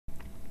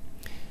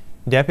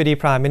Deputy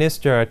Prime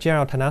Minister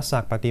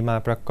Thanasak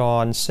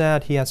Patimaprakorn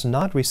said he has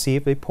not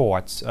received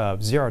reports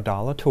of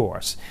 $0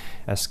 tours,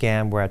 a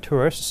scam where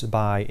tourists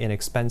buy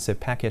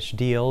inexpensive package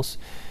deals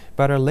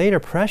but are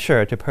later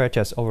pressured to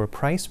purchase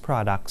overpriced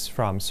products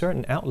from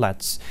certain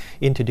outlets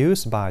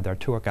introduced by their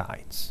tour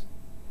guides.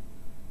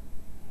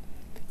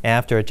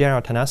 After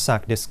General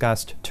Thanasak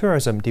discussed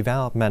tourism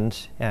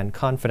development and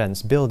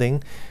confidence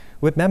building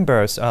with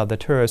members of the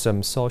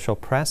Tourism Social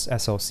Press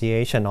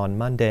Association on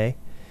Monday,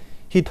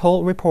 he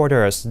told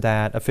reporters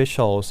that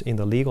officials in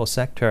the legal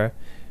sector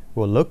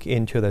will look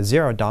into the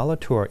 $0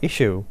 tour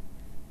issue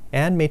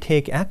and may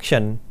take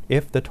action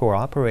if the tour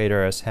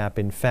operators have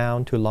been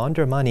found to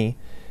launder money,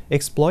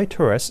 exploit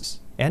tourists,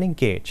 and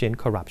engage in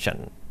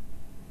corruption.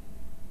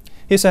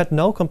 He said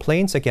no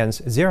complaints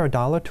against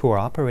 $0 tour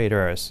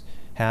operators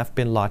have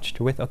been lodged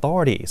with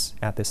authorities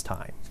at this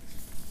time.